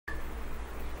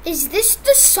Is this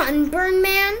the sunburn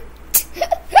man?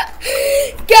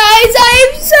 Guys,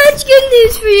 I have such good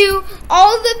news for you.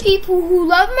 All the people who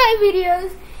love my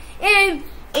videos and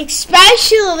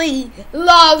especially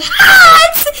love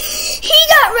hats, he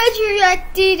got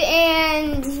resurrected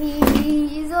and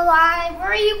he's alive. Where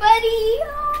are you, buddy?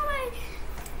 Oh my.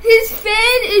 His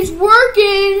fan is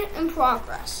working in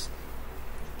progress.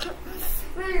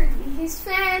 His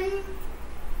fan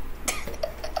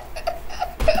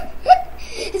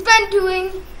has been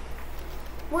doing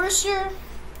worse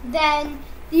than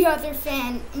the other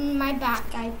fan in my back.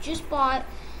 I just bought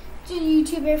the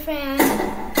YouTuber fan.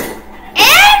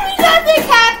 And we got the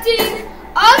Captain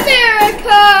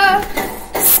America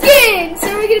skin. So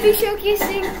we're going to be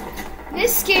showcasing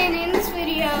this skin in this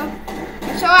video.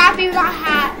 I'm so happy we got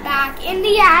hat back in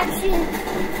the action.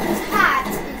 This hat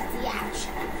is the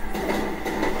action.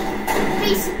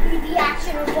 Basically the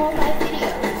action of all my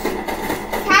videos.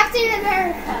 Captain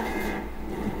America.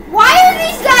 Why are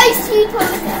these guys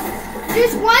T-posing?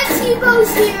 There's one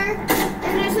T-pose here,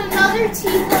 and there's another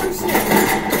T-pose here.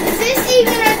 Is this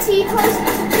even a T-pose?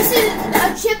 This is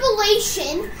a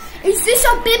chipulation. Is this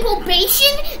a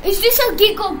bibblebation? Is this a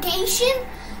gigglegation?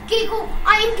 Giggle,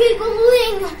 I'm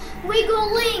giggling,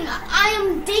 wiggling. I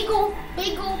am diggle,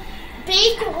 bagel,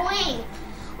 bagling.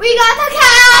 We got the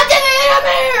Captain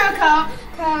America.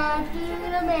 Captain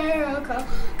America.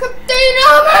 Captain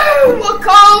America.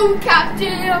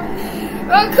 Captain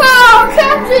America.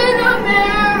 Captain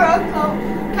America.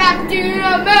 Captain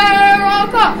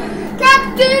America.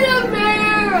 Captain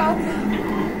America.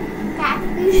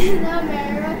 Captain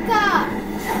America.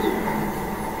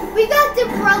 We got the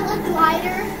umbrella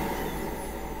glider.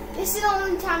 This is the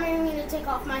only time I'm going to take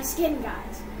off my skin,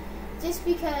 guys. Just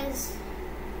because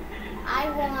I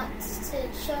want to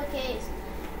showcase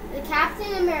the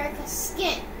Captain America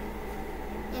skin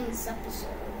in this episode.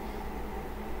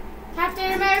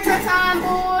 Captain America time,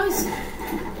 boys.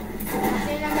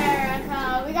 Captain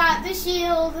America. We got the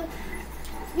shield.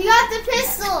 We got the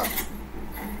pistol.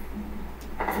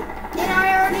 And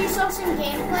I already saw some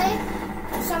gameplay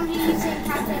of somebody using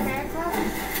Captain America.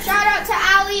 Shout out to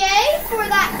Ali A for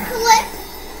that clip.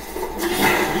 He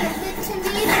didn't give it to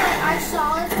me, but I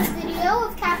saw it in the video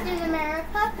of Captain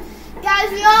America.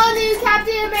 Guys, we all knew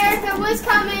Captain America was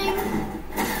coming.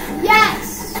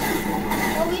 Yes.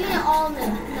 Well, we didn't all know.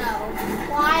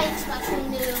 Well, I especially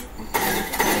knew.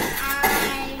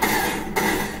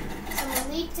 Someone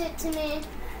leaked it to me.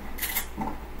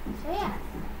 So yeah,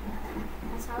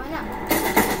 that's how I know.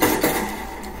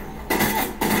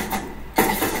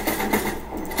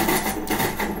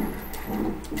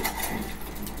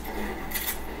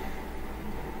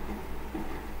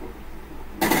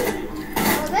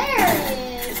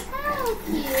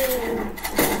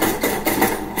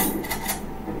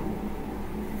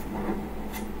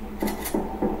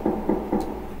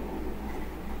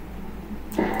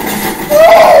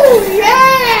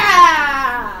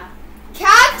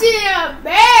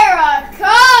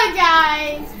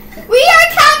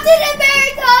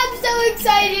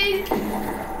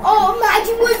 Oh,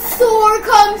 imagine when Thor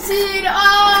comes in. Oh,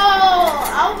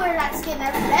 I'll wear that skin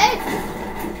every day.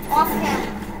 Off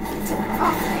camera.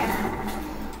 Off camera.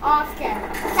 Off camera.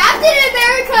 Captain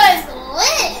America is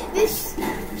lit. This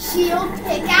shield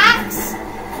pickaxe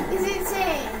is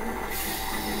insane.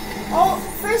 Oh,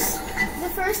 the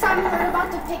first time I heard about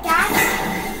the pickaxe,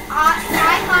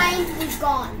 my mind was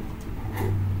gone.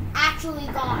 Actually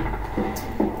gone.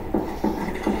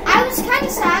 I was kind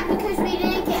of sad because we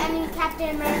didn't get any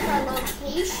Captain America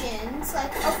locations,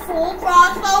 like a full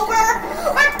crossover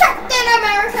with Captain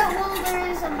America. Well, there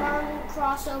is a Marvel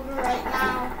crossover right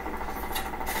now.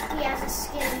 He has a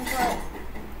skin, but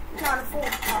not a full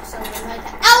crossover. Like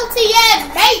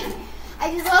LTN, mate!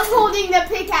 I just love holding the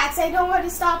pickaxe. I don't want to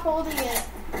stop holding it.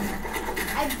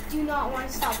 I do not want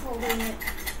to stop holding it.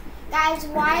 Guys,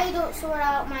 why I don't sort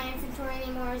out my inventory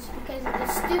anymore is because of the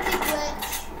stupid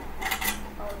glitch.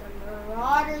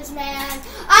 Marauders, man.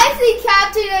 I think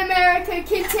Captain America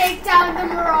can take down the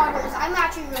Marauders. I'm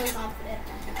actually really confident.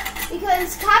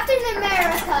 Because Captain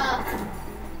America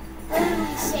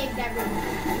literally saved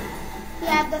everyone. He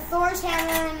had the Thor's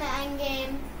hammer in the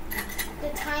endgame, the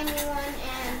tiny one,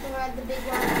 and Thor had the big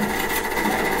one. So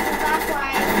that's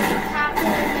why I think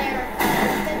Captain America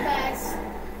is the best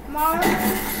Marvel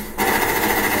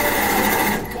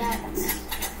yet.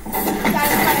 Got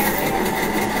a player here.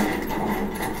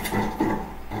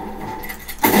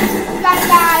 Got a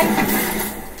guy.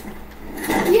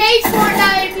 He hates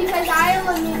Fortnite because I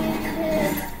eliminated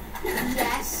him.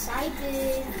 Yes, I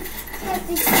did. I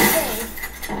think he's safe.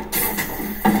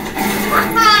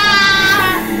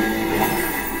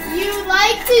 You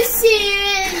like to see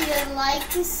it. you'd like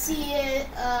to see it,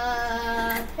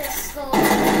 pistol.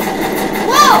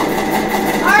 Whoa!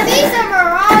 Are these the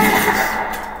Marauders?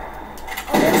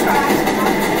 Oh, those are actually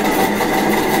not.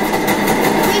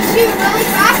 They shoot really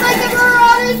fast like the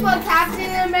Marauders, but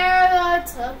Captain America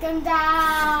took him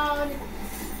down.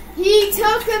 He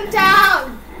took him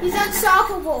down. He's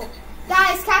unstoppable.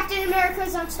 Guys, Captain America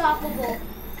is unstoppable.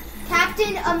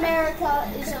 Captain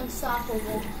America is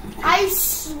unstoppable. I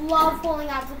love pulling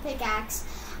out the pickaxe.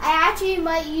 I actually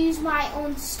might use my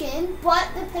own skin, but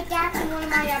the pickaxe in one of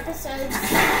my episodes.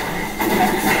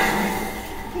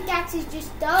 Pickaxe is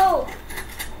just dope.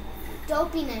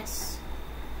 Dopiness.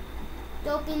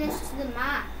 Dopiness to the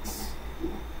max.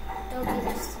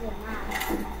 Dopiness to the max.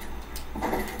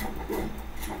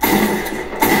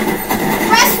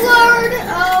 Press Lord!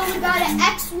 Oh, we got an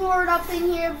X Lord up in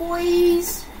here,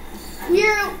 boys.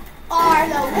 Here are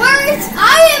the words.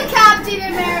 I am Captain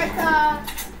America.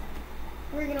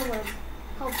 We're gonna win,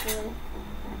 hopefully.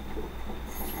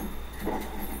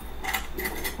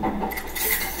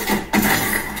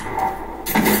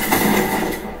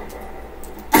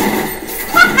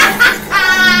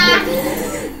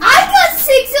 I got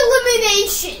 6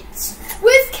 eliminations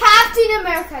with Captain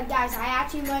America. Guys, I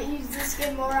actually might use this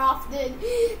skin more often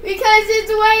because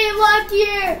it's way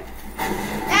luckier.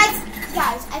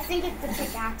 Guys, I think it's the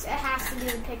pickaxe. It has to be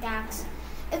the pickaxe.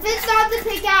 If it's not the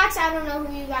pickaxe, I don't know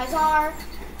who you guys are.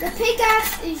 The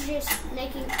pickaxe is just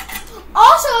making...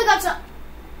 Also, I got some...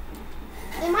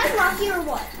 Am I lucky or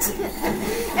what?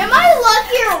 Am I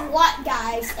lucky or what,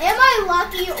 guys? Am I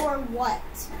lucky or what?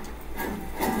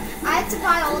 I have to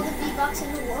buy all the V-Bucks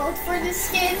in the world for this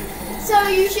skin. So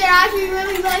you should actually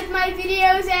really like my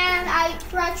videos and I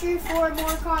pressure you for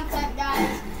more content,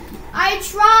 guys. I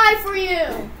try for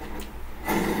you.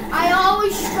 I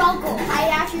always struggle. I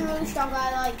actually really struggle.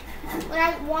 When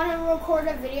I want to record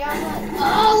a video, I'm like,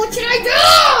 oh, what should I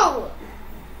do?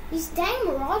 These dang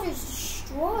Marauders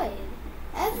destroyed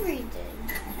everything.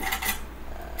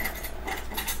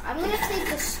 I'm going to take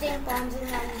the stink bombs and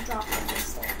then drop the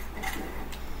pistol.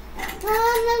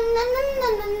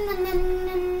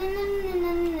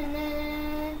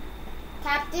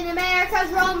 Captain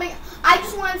America's roaming. I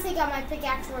just want to take out my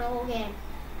pickaxe for the whole game.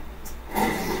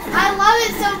 I love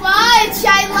it so much.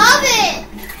 I love it.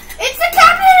 It's the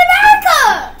Captain America.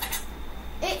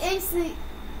 It's the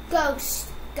Ghost.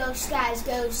 Ghost, guys.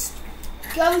 Ghost.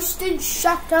 Ghost and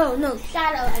Shadow. No,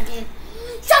 Shadow, I mean.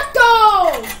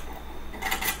 Shadow.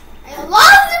 I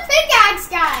love the pickaxe,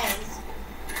 guys.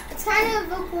 It's kind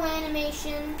of a cool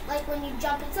animation. Like when you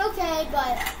jump, it's okay,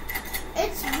 but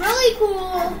it's really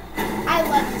cool. I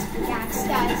love this pickaxe,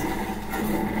 guys.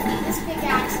 This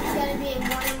pickaxe is going to be in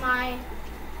one of my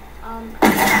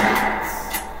presets.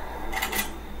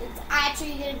 It's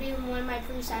actually going to be in one of my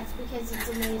presets because it's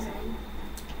amazing.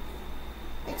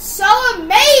 It's so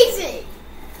amazing!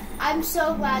 I'm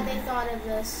so glad they thought of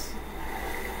this.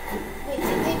 Wait,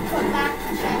 did they put back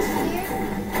the chest here?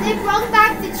 They brought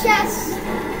back the chest.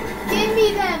 Give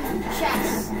me them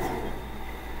chests.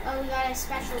 Oh, we got a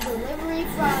special delivery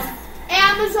from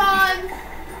Amazon.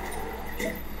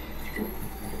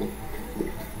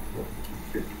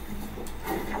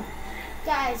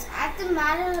 Guys, at the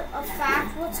matter of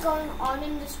fact, what's going on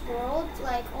in this world,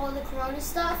 like all the Corona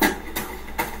stuff,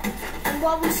 and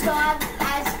what we still have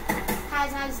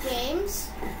as games,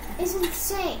 is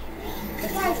insane.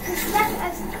 But guys, respect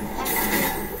as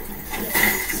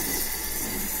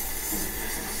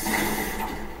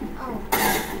oh.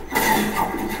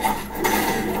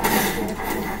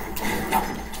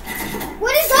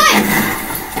 What is life?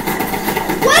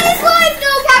 What is life?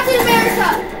 No, Captain America.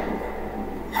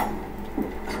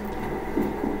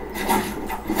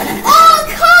 Oh,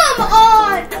 come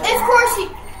on! Of course he...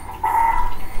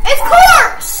 Of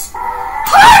course!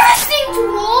 Harvesting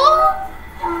tool?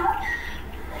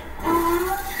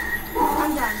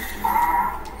 I'm done.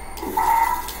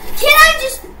 Can I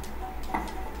just...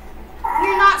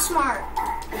 You're not smart.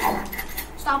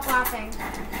 Stop laughing.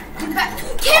 Can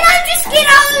I just get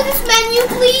out of this menu,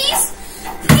 please?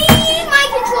 Please, my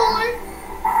controller.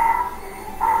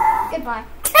 Goodbye.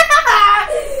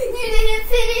 You didn't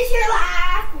finish your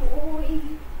laugh, boy.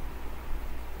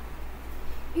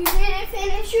 You didn't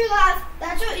finish your laugh.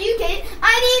 That's what you get.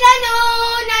 I need a no,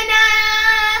 na-na.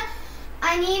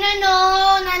 I need a no,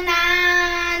 na-na.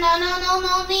 No, no, no,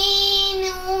 no,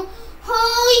 no.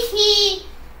 Holy he,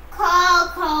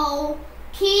 Coco,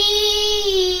 Kia.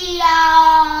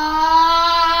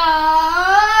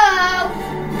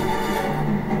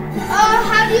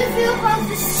 How do you feel about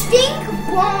the stink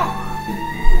bomb?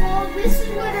 Well, this is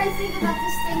what I think about the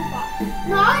stink bomb.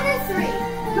 Not a 3,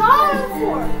 not a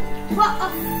 4, but a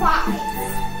 5.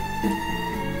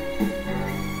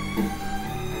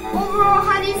 Overall,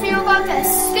 how do you feel about the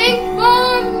Stink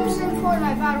Bombs and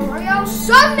Fortnite Battle Royale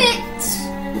Summit?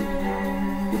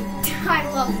 I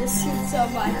love this skin so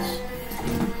much.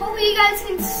 Hopefully you guys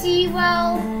can see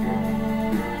well.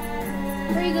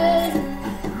 Pretty good.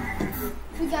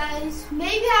 You guys,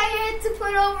 maybe I had to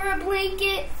put over a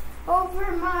blanket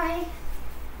over my,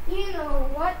 you know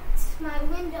what, my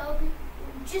window,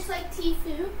 just like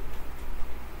Tfue.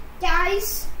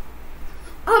 Guys,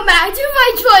 imagine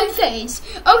my joy phase.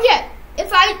 Okay,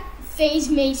 if I phase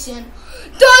Mason.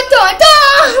 Dun dun dun!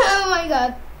 Oh my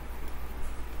god.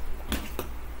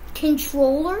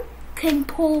 Controller,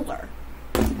 controller.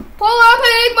 Polar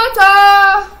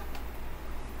Pigmenta!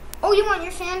 Oh, you want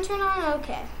your fan turned on?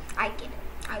 Okay, I get it.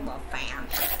 I love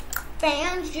fans.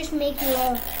 Fans just make you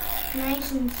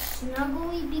nice and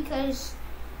snuggly because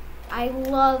I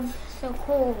love the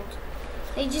cold.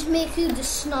 They just make you the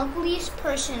snuggliest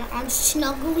person on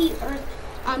snuggly earth,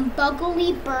 on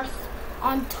buggly birth,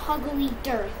 on tuggly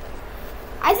dirt.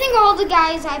 I think all the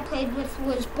guys I played with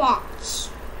was bots.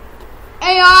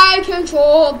 AI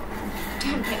controlled.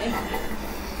 I'm kidding.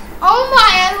 Oh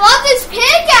my, I love this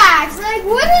pickaxe! Like,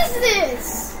 what is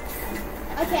this?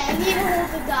 Okay, I need to hold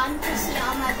the gun to see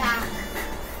on my back.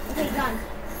 Okay, gun.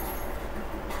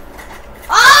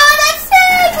 Oh, that's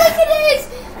sick! Look at this!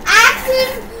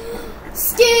 Active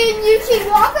skin. You can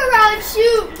walk around,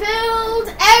 shoot,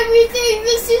 build, everything.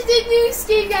 This is the new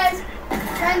skin, guys.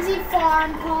 Frenzy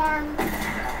Farm.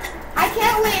 I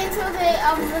can't wait until they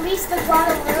release the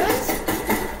Grotto Ruins,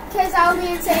 because that would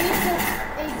be insane if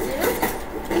they do.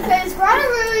 Because Grotto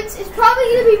Ruins is probably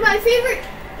going to be my favorite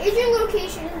Asian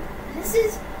location. This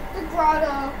is the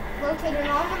grotto located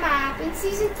on the map in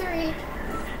Season 3.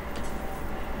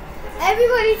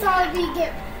 Everybody thought it'd be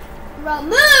get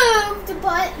removed,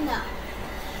 but no.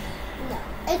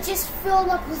 It just filled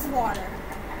up with water.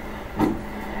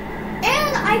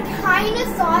 And I kind of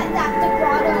thought that the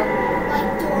grotto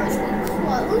doors would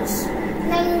close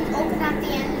and then it would open at the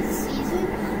end of the season,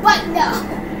 but no.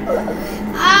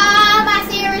 My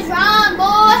theory's wrong,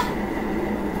 boy.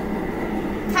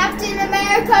 Captain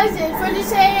America's in for the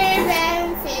save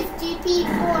and 50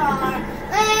 people are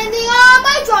landing on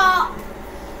my drop.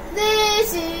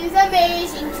 This is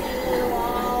amazing to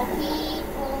all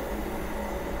people.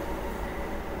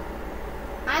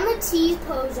 I'm a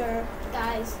T-poser,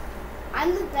 guys.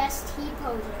 I'm the best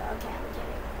T-poser. Okay, I'm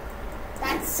kidding.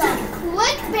 That's some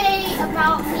clickbait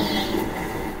about me.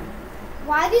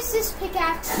 Why does this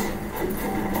pickaxe...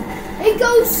 It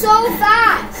goes so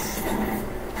fast.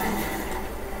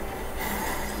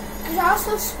 There's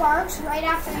also sparks right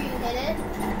after you hit it.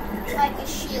 Like a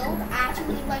shield.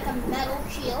 Actually, like a metal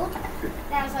shield.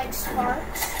 That has like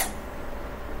sparks.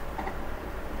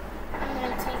 I'm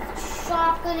going to take the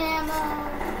shotgun ammo.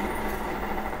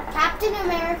 Captain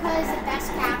America is the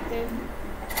best captain.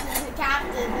 He's the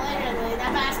captain, literally, the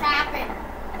best captain.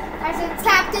 I said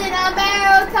Captain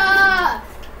America!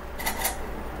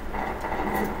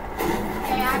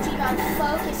 Okay, I actually got to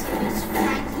focus in this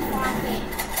Frenzy Farm game.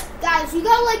 Guys, we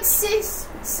got like 6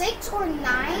 or 9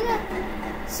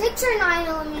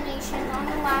 eliminations on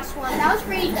the last one. That was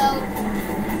pretty dope.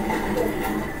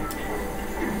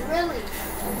 Really.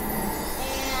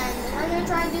 And we're going to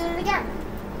try and do it again.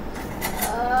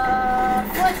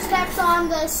 Footsteps on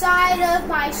the side of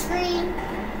my screen.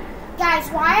 Guys,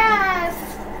 why I have...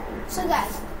 So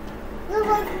guys, you're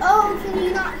like, oh, can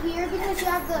you not hear because you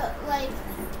have the,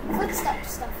 footstep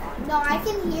stuff on? No, I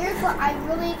can hear, but I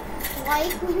really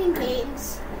like winning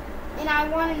games. And I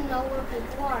want to know where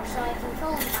people are so I can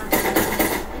kill them faster.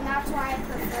 And that's why I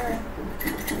prefer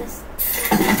this.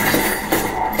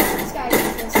 This guy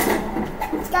does this.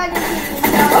 This guy doesn't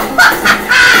even know.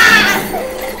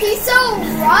 He's so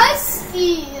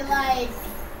rusty,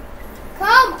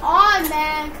 come on,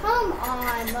 man, come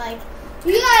on,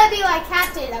 you gotta be like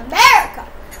Captain America.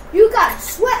 You gotta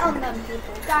sweat on them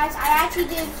people. Guys, I actually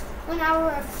did 1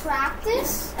 hour of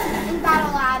practice in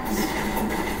Battle Labs,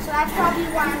 so that's probably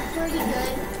why I'm pretty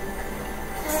good.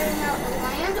 Flaring out the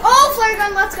land. Oh, flare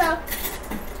gun, let's go.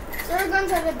 Flare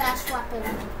guns are the best weapon.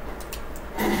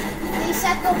 They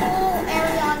set the whole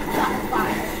area on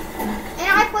fire. And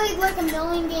I played like a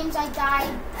million games. I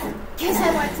died because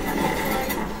I went to the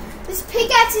Android. This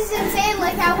pickaxe is insane.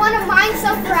 I want to mine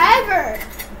stuff forever.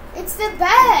 It's the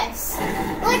best.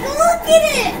 Look at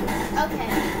it. Okay.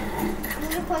 I'm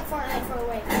going to play Fortnite for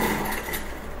way longer.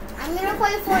 I'm going to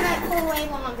play Fortnite for way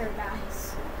longer,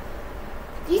 guys.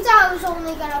 You thought I was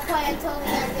only going to play until the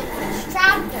end of this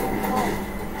chapter. Well,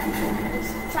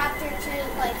 it's chapter 2,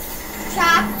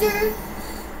 chapter...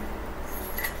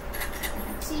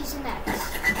 Season X.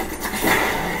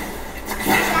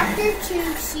 Tiger 2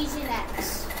 Season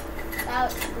X. That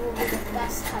will be the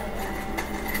best title.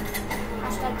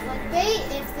 Hashtag clickbait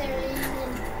if there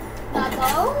isn't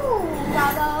Bravo. No,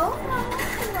 I'm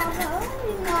not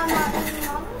eating Bravo.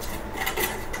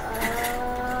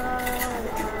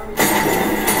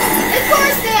 Of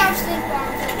course they have stink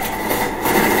bombs in it.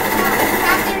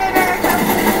 Captain America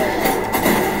will do it.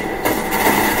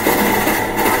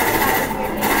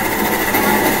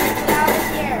 Get out of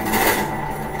here.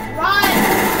 Run!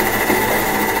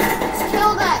 Just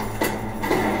kill them.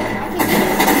 I can do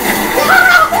it.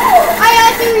 I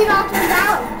actually knocked him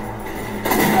down.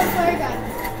 Let's go flare gun.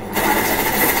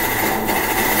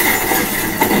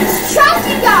 It's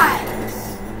chunky guys!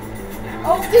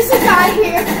 Oh, there's a guy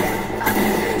here.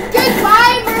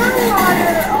 Goodbye,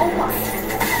 Marauder! Oh my.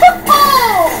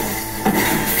 Oh!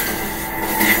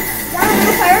 Is that a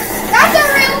real player? That's a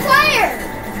real player!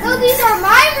 No, these are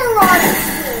my Marauder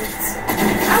suits.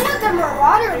 I want the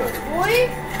Marauder look, boy.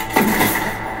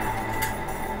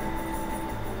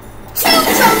 Two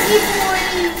chunky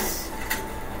boys!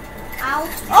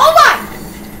 Out. Oh my!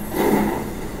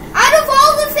 Out of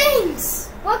all the things,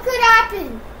 what could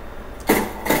happen?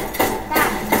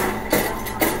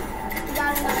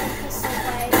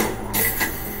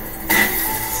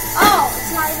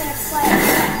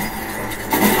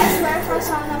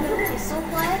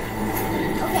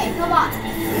 Come on.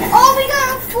 Oh, we got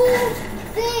a full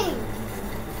thing.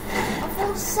 A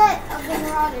full set of the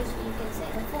Marauders, you can say.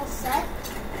 A full set.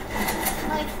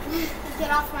 Like,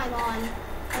 get off my lawn.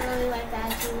 I really like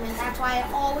that achievement. That's why I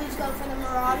always go for the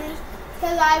Marauders.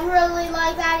 Because I really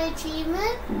like that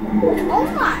achievement. Oh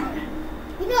my.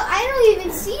 You know, I don't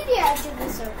even see the edge of the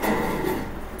circle.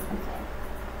 Okay.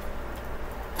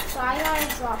 So I gotta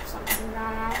drop something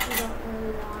that I actually don't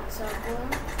really want. So, boom.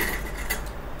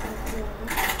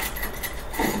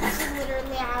 This is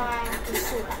literally how I have to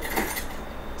sort.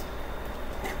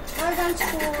 Flare gun's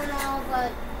cool and all,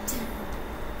 but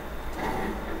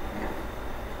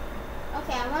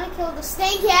okay, I want to kill the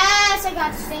stink. Yes, I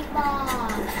got the stink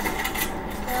bomb.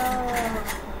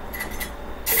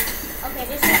 Okay,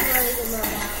 this is a really good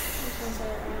loadout. I'm just gonna say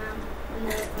it right now.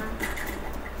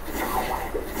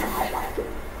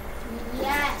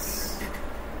 Yes.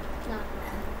 No.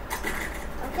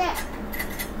 Okay.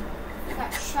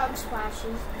 Got Chug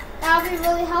Splashes. That would be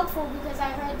really helpful because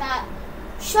I heard that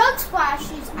Chug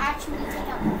Splashes actually take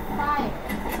out fire.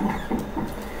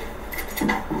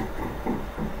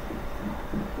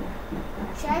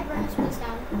 Should I burn this place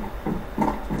down?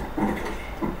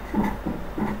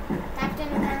 Captain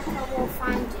America will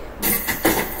find you.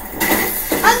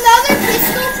 Another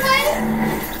pistol play?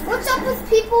 What's up with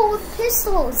people with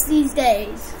pistols these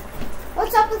days?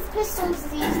 What's up with pistols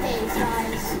these days,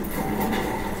 guys?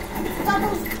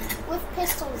 Doubles with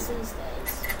pistols these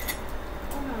days.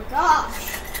 Oh my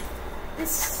gosh.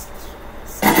 This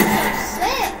skin's so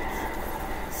sick.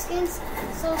 Skin's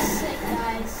so sick,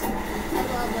 guys. I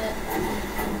love it.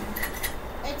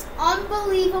 It's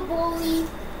unbelievably.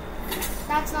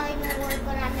 That's not even a word,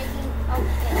 but I'm making a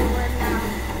word now.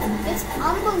 It's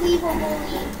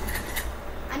unbelievably.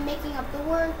 I'm making up the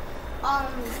word.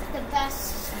 The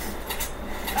best.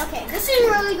 Okay, this is a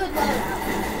really good loadout.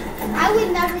 I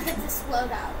would never get this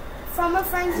loadout. From a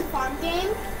Frenzy Farm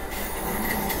game,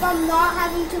 from not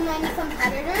having too many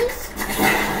competitors,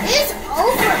 is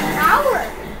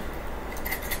overpowered.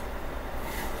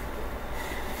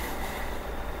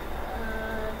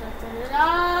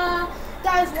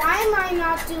 Guys, why am I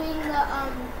not doing the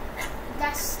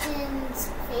Destin's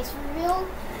face reveal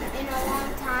in a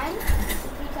long time? It's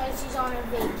because he's on a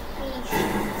vacation,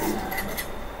 so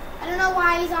I don't know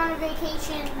why he's on a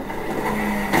vacation,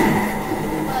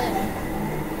 but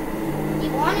he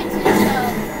wanted to, so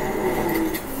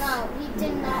no, he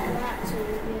did not want to.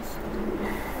 He just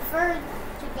preferred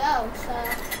to go, so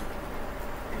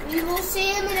we will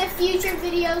see him in a future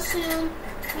video soon.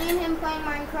 Me and him playing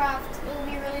Minecraft, it will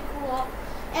be really cool.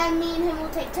 And me and him will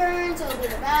take turns, it will be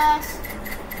the best.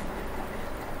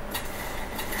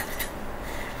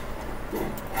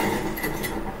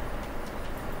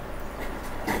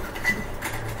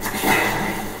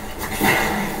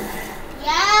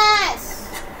 Yes!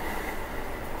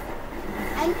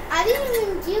 I didn't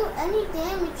even do any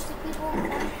damage to people in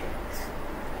conflicts.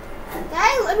 Did I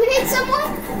eliminate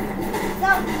someone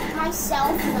without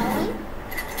myself knowing?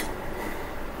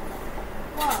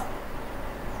 Whoa.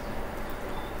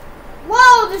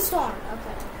 Whoa, the storm.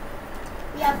 Okay.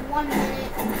 We have 1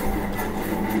 minute.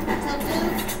 So,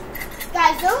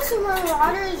 guys, those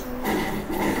Marauders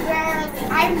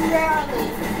I rarely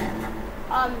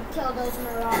kill those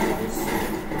Marauders.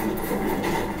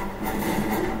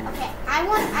 Okay, I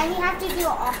I have to do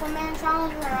an Aquaman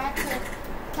challenge where I have to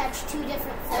catch 2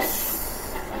 different fish.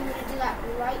 I'm gonna do that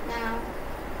right now.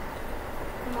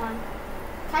 Come on.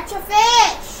 Catch a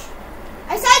fish!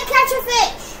 I said catch a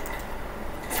fish!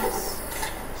 Yes.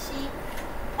 See?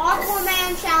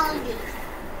 Aquaman challenges.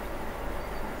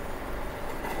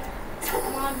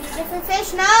 Come on, be different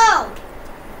fish. No!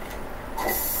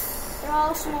 They're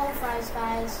all small fries,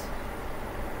 guys.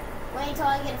 Wait until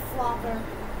I get a flopper.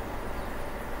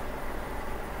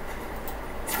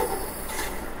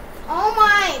 Oh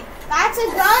my! That's a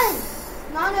gun!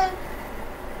 Not a...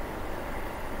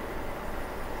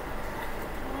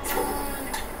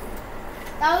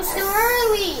 That was too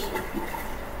early!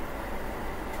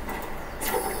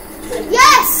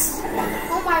 Yes!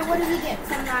 Oh my, what did we get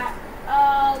from that?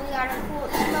 We got a cool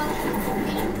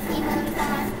emoticon.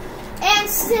 And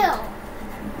still,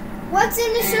 what's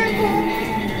in the circle?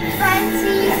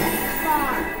 Frenzy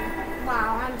Farm.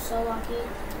 Wow, I'm so lucky.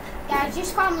 Guys,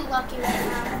 just call me lucky right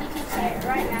now. You can say it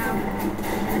right now.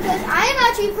 Because I am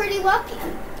actually pretty lucky.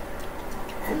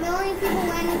 1 million people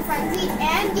landing Frenzy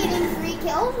and getting 3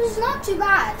 kills is not too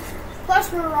bad.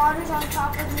 Plus Marauders on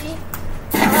top of me.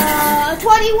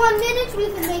 21 minutes, we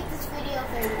can make this video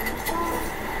 30 minutes long.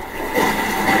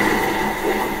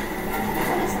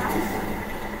 What is that?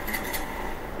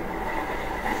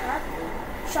 Shark?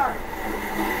 Shark.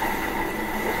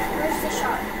 Where's the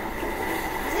shark?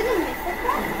 Is it a mythic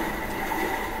one?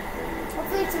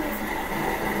 Hopefully it's a mythic one.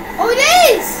 Oh, it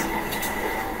is!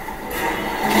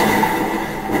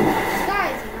 This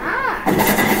guy's mad.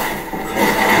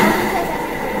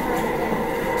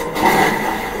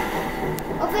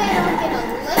 Hopefully I don't get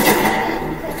eliminated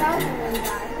because that was really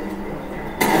bad.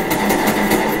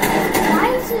 Why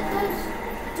does it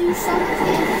do so much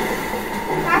damage?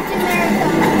 Captain America.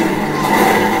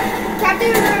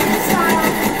 Captain America style.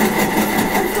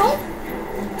 Oh, don't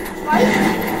fight me.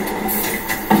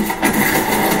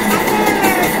 Captain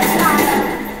America style.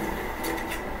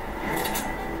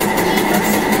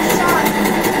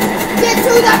 Get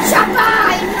to the chopper!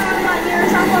 No, I'm not near a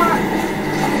chopper.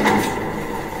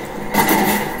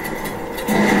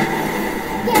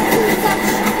 Get to the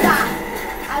chopper.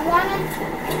 I want to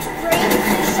break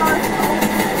the shark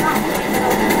open. Not break it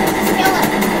open. Kill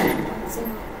it.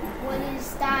 What is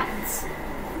that?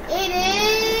 It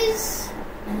is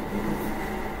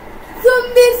the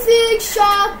mythic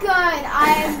shotgun.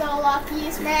 I am the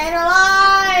luckiest man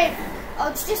alive. Oh,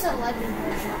 it's just a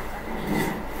legendary shotgun.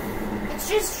 It's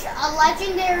just a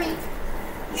legendary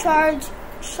charge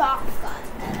shotgun.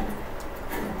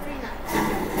 Pretty nice.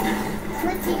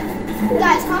 Pretty nice.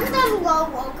 Guys, comment down below.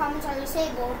 Well, comments are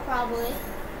disabled, probably.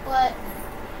 But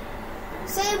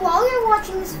say while you're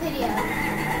watching this video,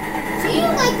 do you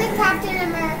like the Captain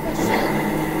America shield?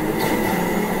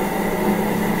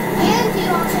 And do you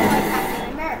also like Captain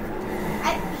America?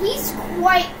 He's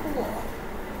quite cool.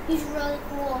 He's really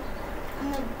cool.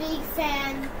 I'm a big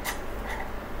fan.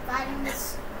 Fighting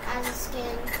this as a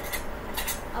skin.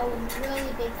 A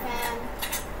really big fan.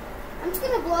 I'm just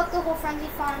gonna blow up the whole Frenzy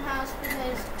Farmhouse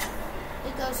because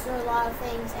it goes through a lot of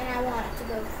things and I want it to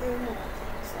go through more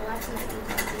things. So that's my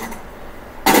intention.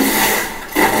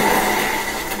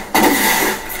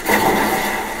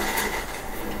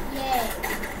 Yay.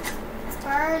 It's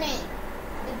burning.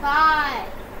 Goodbye,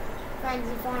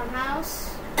 Frenzy Farmhouse.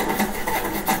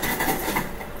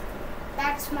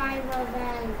 That's my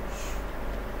revenge.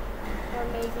 For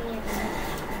making it safe.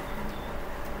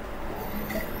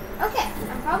 Okay,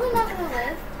 I'm probably not gonna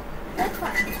live, but it's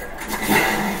fine.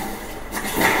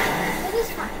 It is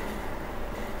fine.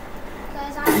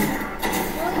 Because I'm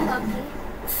really lucky.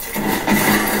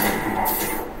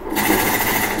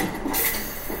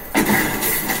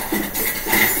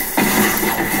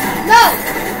 No!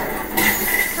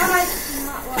 How am I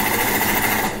not lucky?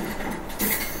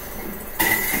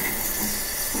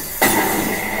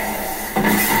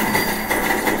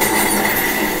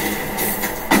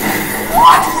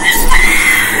 What is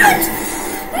that?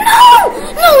 No!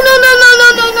 No!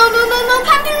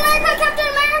 Captain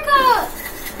America!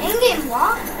 Dang it,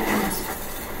 what?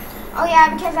 Oh yeah,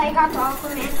 because I got the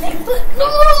Aquaman thing. But no!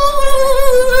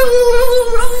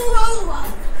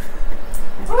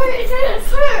 Why is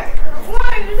this hurt?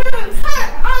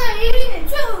 I ain't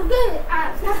too good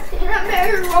at Captain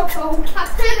America.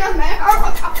 Captain America.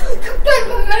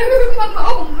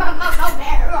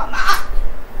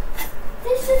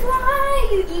 This is why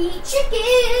you eat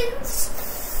chickens.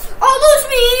 All those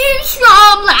memes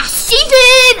from last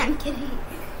season. I'm kidding.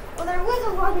 Well, there was a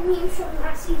lot of memes from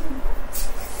last season.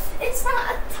 It's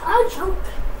not a joke.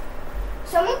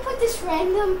 Someone put this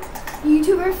random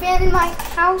YouTuber fan in my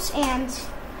house and,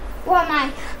 well,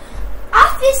 my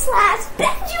Office last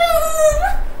bedroom.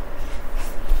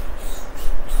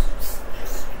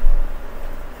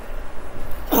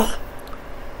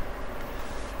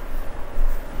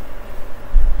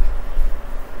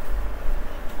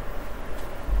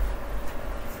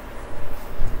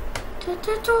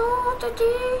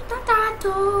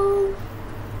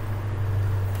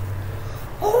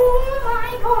 Oh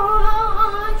my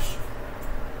gosh!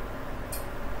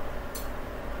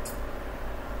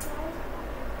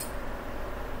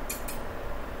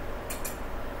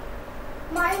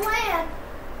 My lamp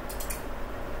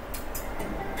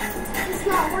is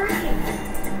not working.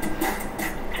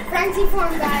 Frenzy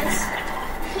form, guys.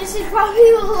 This is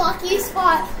probably the luckiest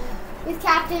spot with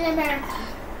Captain America.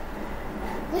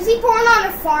 Was he born on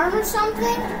a farm or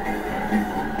something?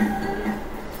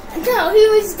 No, he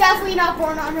was definitely not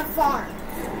born on a farm.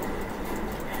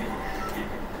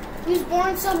 He was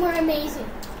born somewhere amazing.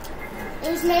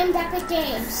 It was named Epic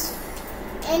Games.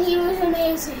 And he was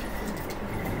amazing.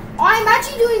 Oh, I'm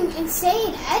actually doing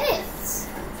insane edits.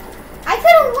 I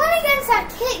could have won against that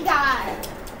Kit guy.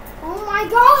 Oh my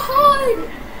god.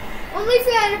 Only if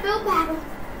we had a build battle.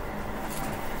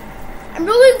 I'm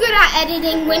really good at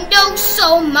editing Windows,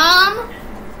 so Mom,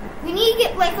 we need to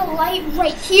get like a light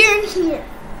right here and here.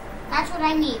 That's what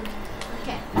I need.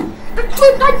 Okay. That's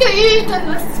what I need.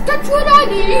 That's what I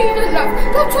need.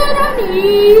 That's what I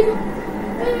need.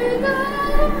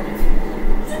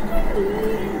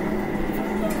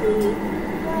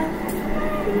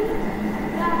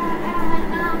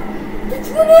 That's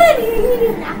what I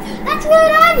need. That's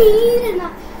what I need.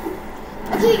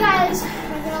 Okay, guys,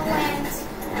 we're gonna land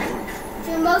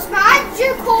to the most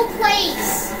magical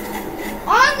place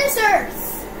on this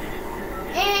earth,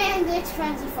 and it's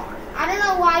Frenzy Farm. I don't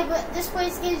know why, but this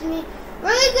place gives me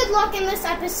really good luck in this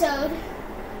episode.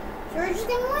 So we're just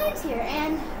gonna land here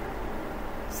and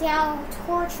see how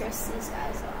torturous these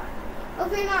guys are.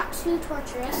 Hope they're not too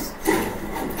torturous.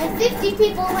 And 50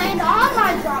 people land on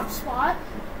my drop spot,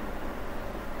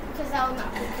 because that would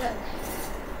not be good.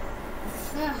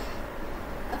 Ugh.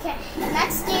 Okay,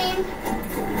 next game,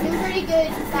 doing pretty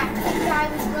good. That Kid guy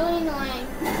was really annoying.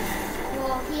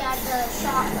 Well, he had the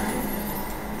shotgun,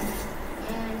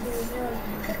 and he was really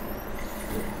annoying.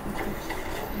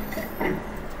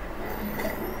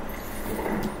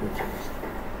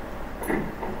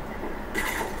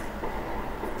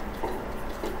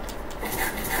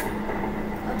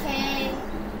 Okay,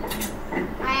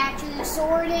 I actually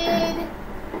sorted.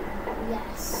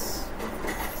 Yes.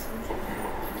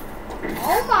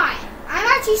 Oh my, I'm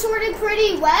actually sorted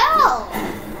pretty well.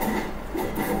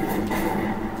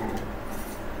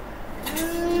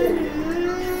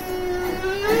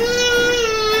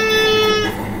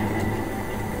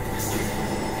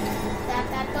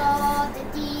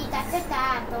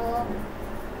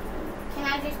 Can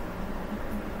I just...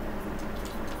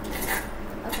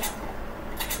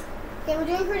 Okay, we're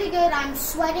doing pretty good. I'm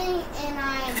sweating and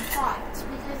I'm hot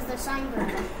because of the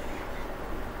sunburn.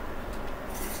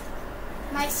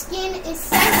 My skin is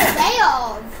sent a day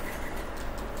of.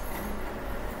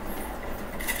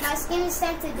 My skin is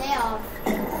sent a day of.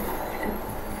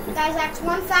 Guys, that's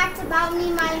one fact about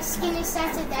me. My skin is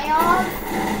sent a day of.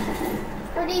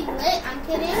 Pretty lit. I'm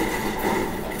kidding.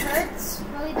 It hurts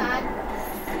really bad.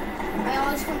 I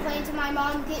always complain to my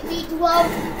mom, get me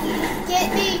gloves,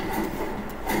 get me,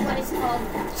 what is it called,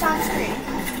 sunscreen.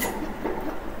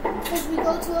 Because we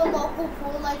go to a local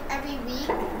pool like every week.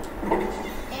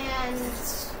 And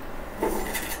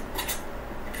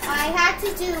I had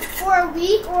to do for a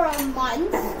week or a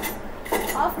month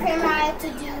off camera. I had to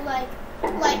do like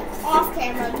off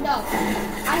camera. No,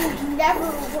 I have never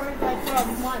recorded like for a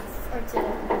month or two.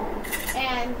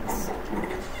 And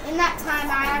in that time,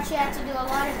 I actually had to do a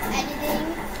lot of editing,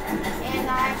 and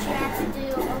I actually had to do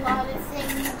a lot of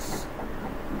things.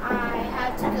 I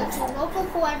had to go to a local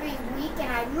pool every week,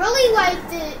 and I really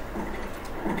liked it.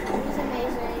 It was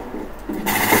amazing.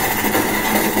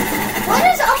 What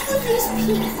is up with these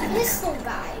pistol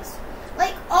guys?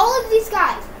 Like, all of these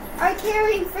guys are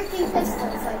carrying freaking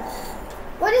pistols. Like,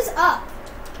 what is up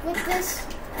with this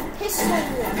pistol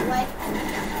war? Like,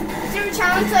 is there a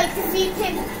challenge to like defeat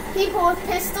people with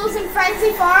pistols in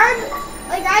Frenzy Farm?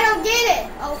 Like, I don't get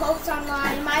it. Oh, Hope's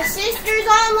online. My sister's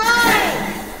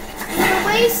online. I'm gonna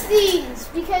waste these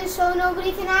because so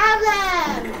nobody can have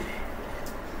them.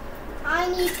 I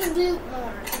need to loot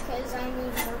more because I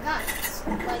need more guns.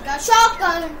 Like a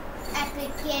shotgun,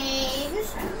 Epic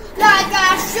Games. Like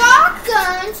a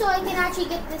shotgun, so I can actually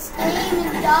get this game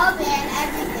and dub and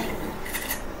everything.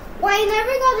 Well, I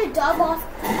never got a dub off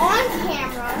on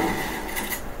camera.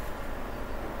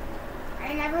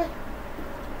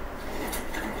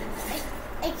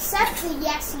 except the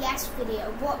yes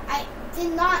video, but I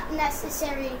did not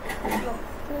necessarily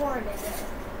record it.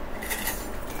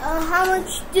 How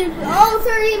much did,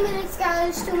 30 minutes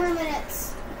guys, 2 more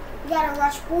minutes. We gotta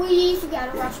rush boys,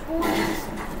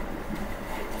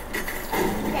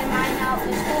 Okay, mine out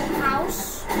this whole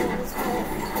house, or this whole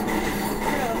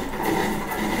room.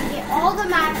 Get all the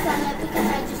mats on it because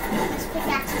this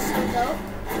pickaxe is so dope.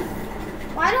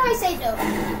 Why do I say dope?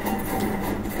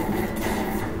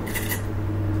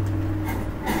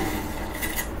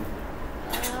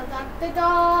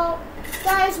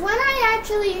 Guys, when I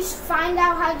actually find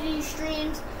out how to do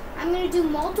streams, I'm going to do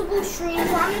multiple streams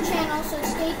on the channel, so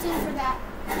stay tuned for that.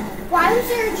 Why was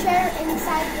there a chair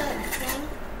inside the thing?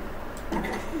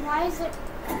 Why is it?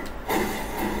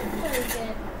 Very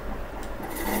good.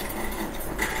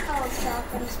 Oh,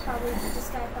 shotguns probably. This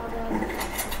guy probably has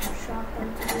a shotgun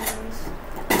to do this.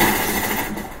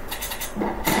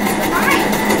 Fine.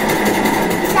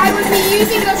 This guy would be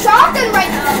using a shotgun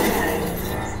right now.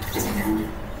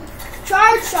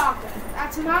 Charge shotgun.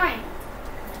 That's mine.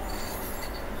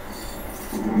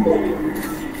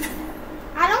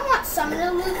 I don't want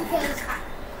summoner loot because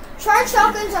charge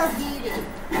shotguns are beauty.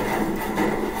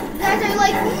 You guys are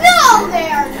like, no,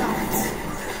 they are not.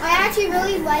 I actually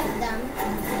really like them.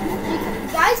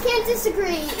 You guys can't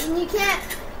disagree, and you can't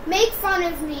make fun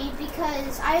of me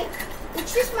because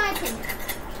it's just my opinion.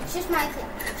 It's just my opinion.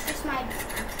 It's just my opinion.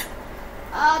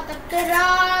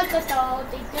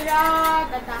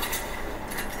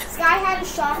 This guy had a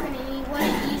shotgun and he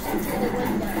wouldn't use it through the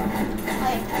window.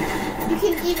 Like,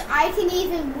 I can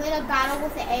even win a battle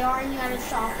with the AR and you had a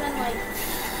shotgun. Like,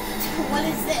 what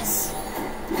is this?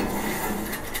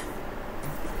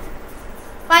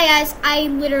 Bye guys, I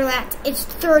literally left. It's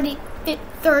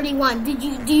 31.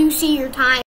 Do you see your time?